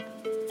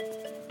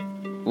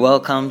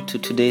Welcome to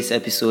today's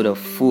episode of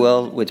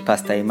Fuel with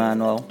Pastor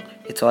Emmanuel.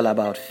 It's all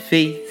about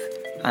faith,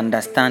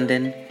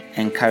 understanding,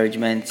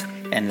 encouragement,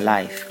 and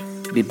life.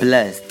 Be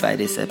blessed by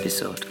this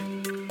episode.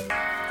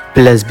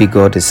 Blessed be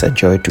God, it's a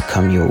joy to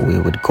come your way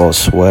with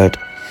God's word.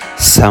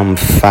 Psalm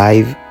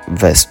 5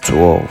 verse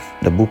 12.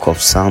 The book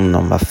of Psalm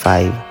number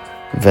 5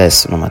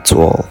 verse number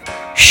 12.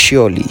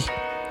 Surely,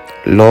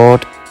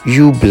 Lord,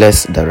 you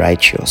bless the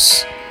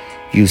righteous.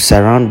 You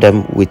surround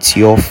them with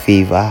your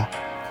favor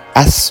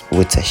as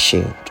with a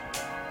shield.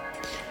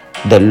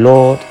 The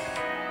Lord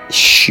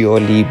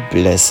surely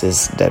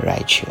blesses the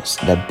righteous.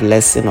 The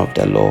blessing of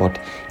the Lord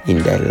in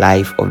the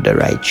life of the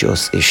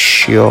righteous is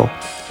sure,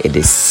 it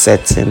is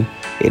certain,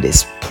 it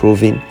is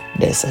proven.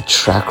 There's a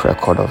track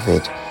record of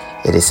it.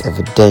 It is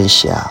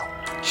evidential.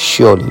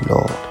 Surely,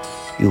 Lord,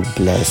 you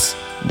bless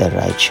the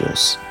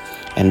righteous.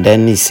 And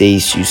then he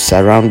says, you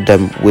surround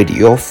them with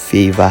your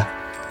favor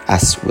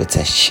as with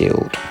a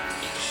shield.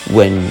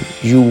 When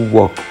you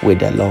walk with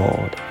the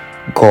Lord,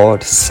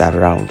 God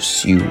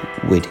surrounds you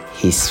with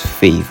his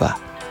favor.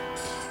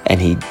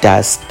 And he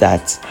does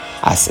that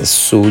as a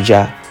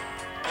soldier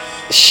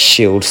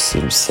shields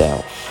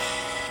himself.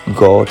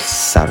 God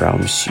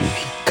surrounds you.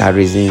 He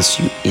garrisons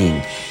you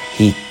in.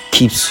 He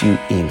keeps you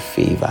in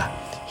favor.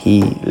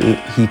 He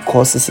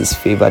causes his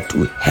favor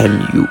to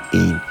hem you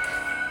in.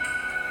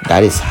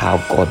 That is how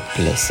God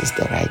blesses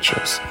the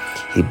righteous.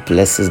 He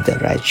blesses the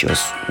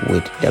righteous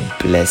with the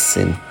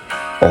blessing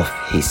of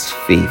his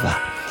favor.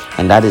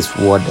 And that is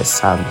what the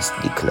psalmist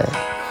declared.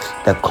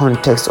 The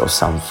context of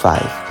Psalm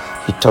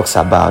 5, he talks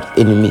about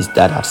enemies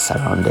that have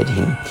surrounded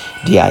him,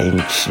 their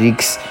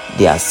intrigues,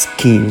 their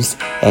schemes,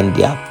 and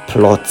their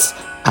plots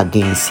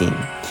against him.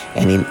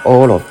 And in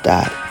all of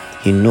that,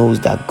 he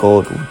knows that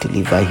God will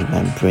deliver him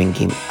and bring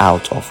him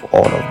out of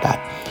all of that.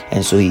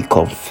 And so he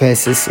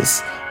confesses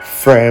his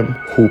firm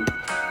hope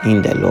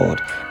in the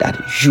Lord that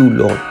you,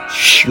 Lord,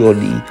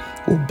 surely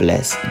will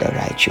bless the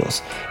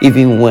righteous.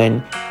 Even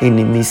when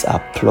enemies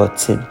are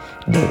plotting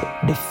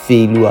the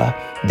failure,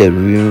 the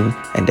ruin,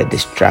 and the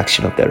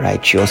destruction of the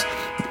righteous,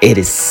 it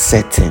is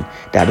certain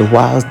that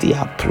whilst they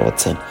are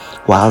plotting,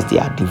 whilst they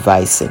are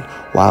devising,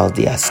 whilst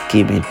they are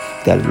scheming,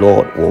 the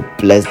Lord will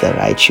bless the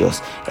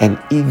righteous.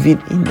 And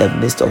even in the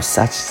midst of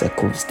such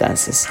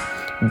circumstances,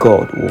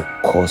 God will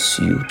cause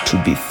you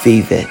to be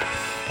favored.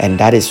 And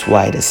that is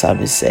why the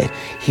psalmist said,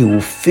 he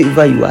will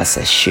favor you as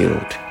a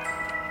shield.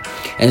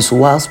 And so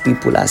whilst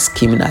people are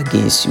scheming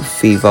against you,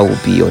 favor will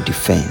be your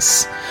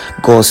defense.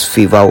 God's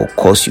favor will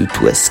cause you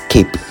to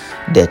escape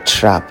the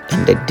trap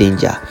and the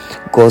danger.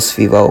 God's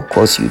favor will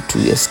cause you to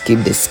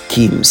escape the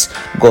schemes.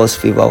 God's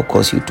favor will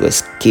cause you to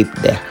escape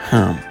the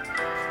harm.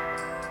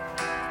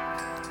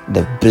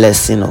 The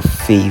blessing of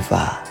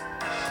favor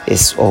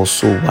is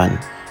also one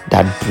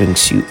that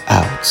brings you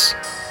out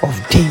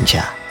of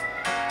danger.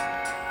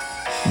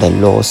 The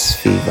Lord's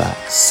favor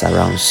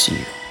surrounds you.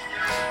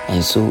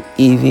 And so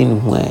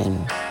even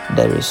when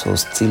there is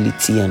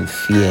hostility and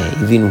fear,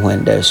 even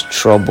when there is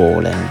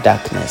trouble and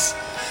darkness,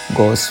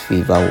 God's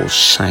favor will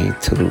shine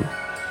through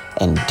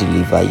and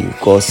deliver you.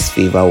 God's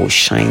favor will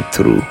shine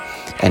through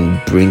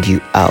and bring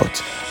you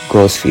out.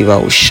 God's favor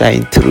will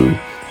shine through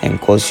and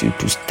cause you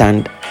to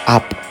stand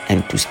up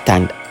and to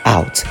stand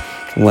out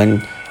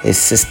when the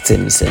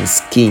systems and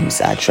schemes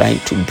are trying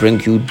to bring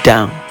you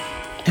down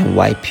and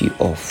wipe you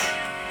off.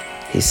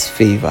 His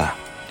favor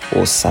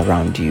will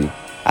surround you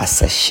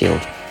as a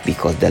shield,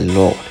 because the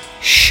Lord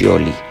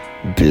surely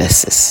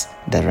blesses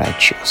the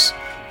righteous.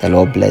 The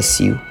Lord bless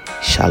you.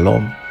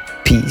 Shalom,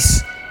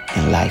 peace,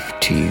 and life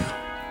to you.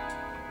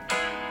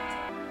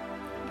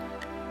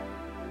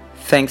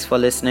 Thanks for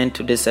listening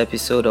to this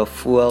episode of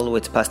Fuel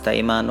with Pastor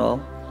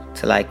Emmanuel.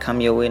 Till I come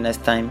your way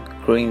next time,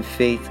 grow in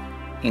faith,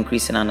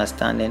 increase in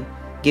understanding,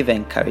 give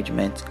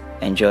encouragement,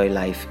 enjoy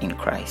life in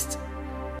Christ.